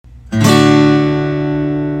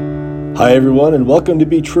Hi everyone, and welcome to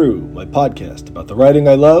Be True, my podcast about the writing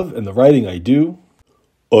I love and the writing I do.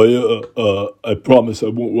 I promise I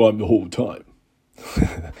won't rhyme the whole time.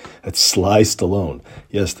 That's Sly Stallone.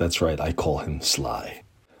 Yes, that's right, I call him Sly.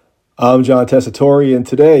 I'm John Tessitore, and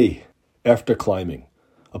today, After Climbing,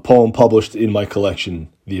 a poem published in my collection,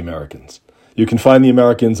 The Americans. You can find The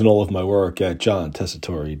Americans and all of my work at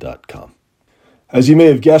johntessitore.com. As you may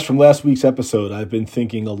have guessed from last week's episode, I've been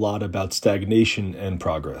thinking a lot about stagnation and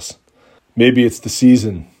progress. Maybe it's the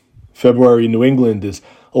season. February in New England is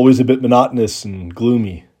always a bit monotonous and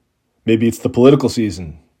gloomy. Maybe it's the political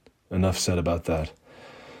season. Enough said about that.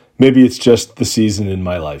 Maybe it's just the season in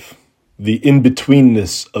my life. The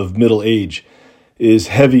in-betweenness of middle age is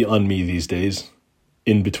heavy on me these days.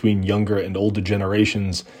 In between younger and older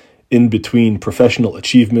generations, in between professional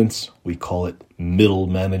achievements, we call it middle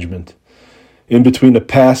management. In between a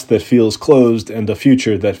past that feels closed and a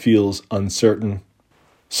future that feels uncertain.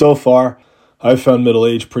 So far, I've found middle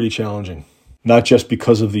age pretty challenging, not just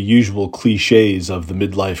because of the usual cliches of the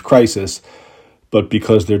midlife crisis, but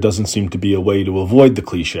because there doesn't seem to be a way to avoid the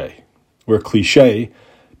cliche. We're cliche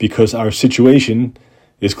because our situation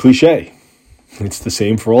is cliche. It's the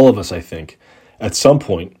same for all of us, I think. At some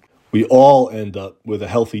point, we all end up with a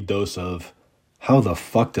healthy dose of, how the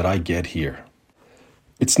fuck did I get here?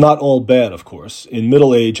 It's not all bad, of course. In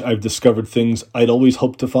middle age, I've discovered things I'd always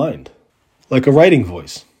hoped to find, like a writing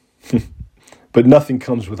voice. But nothing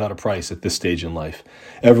comes without a price at this stage in life.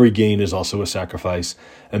 Every gain is also a sacrifice,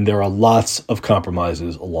 and there are lots of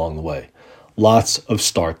compromises along the way. Lots of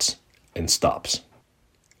starts and stops.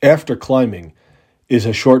 After Climbing is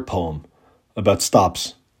a short poem about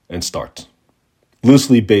stops and starts,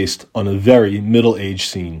 loosely based on a very middle-aged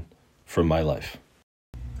scene from my life.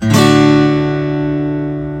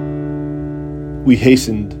 We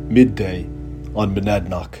hastened midday on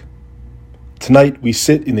Monadnock. Tonight we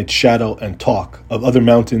sit in its shadow and talk of other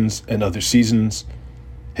mountains and other seasons,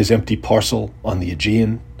 his empty parcel on the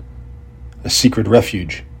Aegean, a secret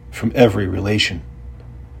refuge from every relation.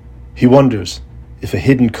 He wonders if a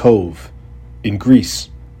hidden cove in Greece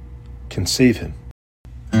can save him.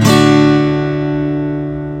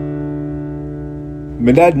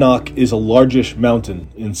 Monadnock is a largish mountain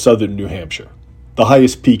in southern New Hampshire, the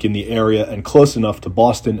highest peak in the area and close enough to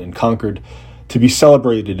Boston and Concord to be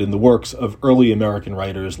celebrated in the works of early American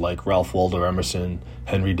writers like Ralph Waldo Emerson,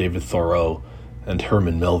 Henry David Thoreau, and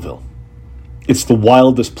Herman Melville. It's the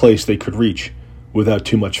wildest place they could reach without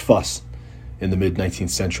too much fuss in the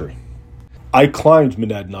mid-19th century. I climbed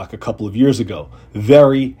Monadnock a couple of years ago,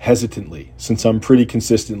 very hesitantly, since I'm pretty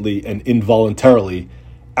consistently and involuntarily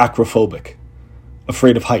acrophobic,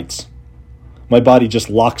 afraid of heights. My body just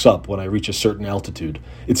locks up when I reach a certain altitude.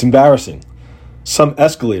 It's embarrassing. Some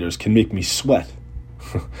escalators can make me sweat.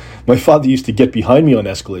 My father used to get behind me on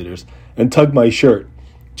escalators and tug my shirt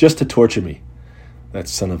just to torture me. That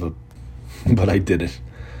son of a... But I did it.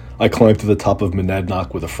 I climbed to the top of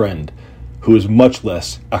Monadnock with a friend who is much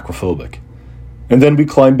less acrophobic. And then we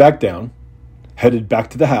climbed back down, headed back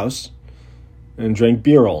to the house, and drank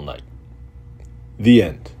beer all night. The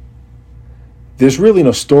end. There's really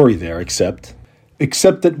no story there except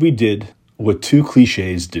that we did what two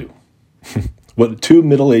cliches do. What two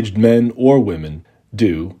middle-aged men or women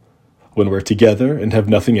do when we're together and have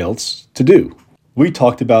nothing else to do. We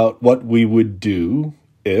talked about what we would do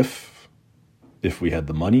if we had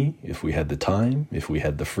the money, if we had the time, if we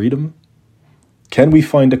had the freedom. Can we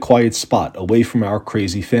find a quiet spot away from our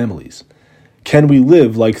crazy families? Can we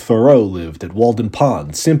live like Thoreau lived at Walden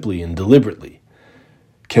Pond, simply and deliberately?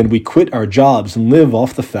 Can we quit our jobs and live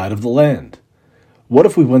off the fat of the land? What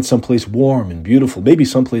if we went someplace warm and beautiful, maybe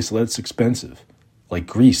someplace less expensive, like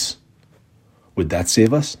Greece? Would that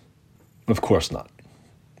save us? Of course not.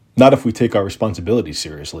 Not if we take our responsibilities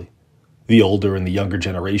seriously. The older and the younger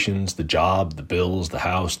generations, the job, the bills, the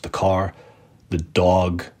house, the car, the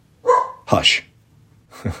dog. Hush.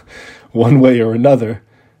 One way or another,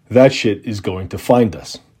 that shit is going to find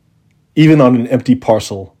us, even on an empty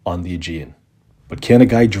parcel on the Aegean. But can a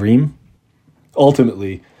guy dream?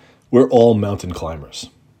 Ultimately, we're all mountain climbers,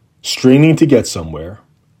 straining to get somewhere,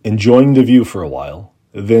 enjoying the view for a while,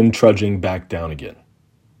 then trudging back down again.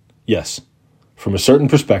 Yes, from a certain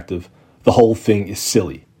perspective, the whole thing is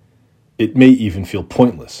silly. It may even feel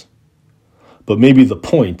pointless. But maybe the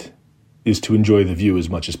point is to enjoy the view as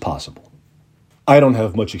much as possible. I don't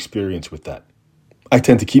have much experience with that. I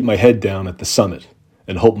tend to keep my head down at the summit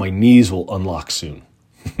and hope my knees will unlock soon.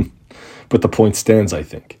 But the point stands, I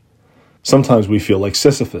think. Sometimes we feel like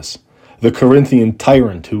Sisyphus, the Corinthian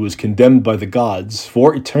tyrant who was condemned by the gods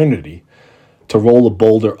for eternity to roll a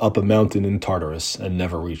boulder up a mountain in Tartarus and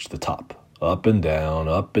never reach the top Up and down,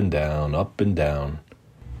 up and down, up and down.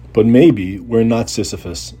 But maybe we're not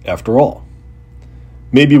Sisyphus after all.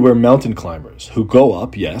 Maybe we're mountain climbers who go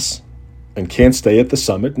up, yes, and can't stay at the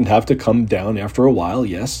summit and have to come down after a while,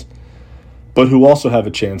 yes, but who also have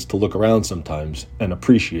a chance to look around sometimes and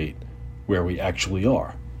appreciate where we actually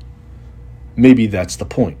are. Maybe that's the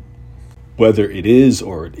point. Whether it is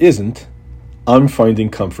or it isn't, I'm finding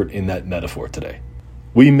comfort in that metaphor today.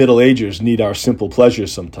 We middle-agers need our simple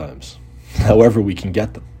pleasures sometimes, however we can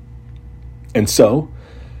get them. And so,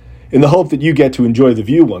 in the hope that you get to enjoy the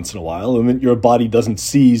view once in a while and that your body doesn't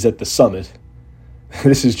seize at the summit,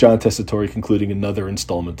 this is John Tessitore concluding another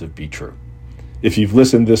installment of Be True. If you've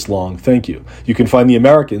listened this long, thank you. You can find The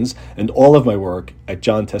Americans and all of my work at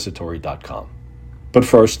johntessitore.com. But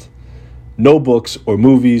first, no books or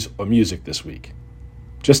movies or music this week.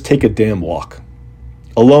 Just take a damn walk.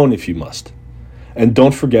 Alone if you must. And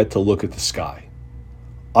don't forget to look at the sky.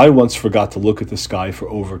 I once forgot to look at the sky for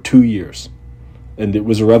over 2 years, and it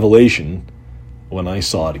was a revelation when I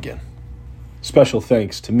saw it again. Special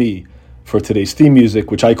thanks to me for today's theme music,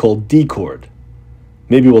 which I call D-Chord.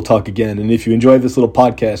 Maybe we'll talk again, and if you enjoyed this little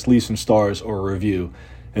podcast, leave some stars or a review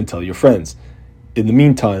and tell your friends. In the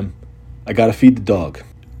meantime, I gotta feed the dog.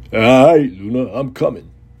 All right, Luna, I'm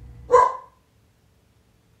coming.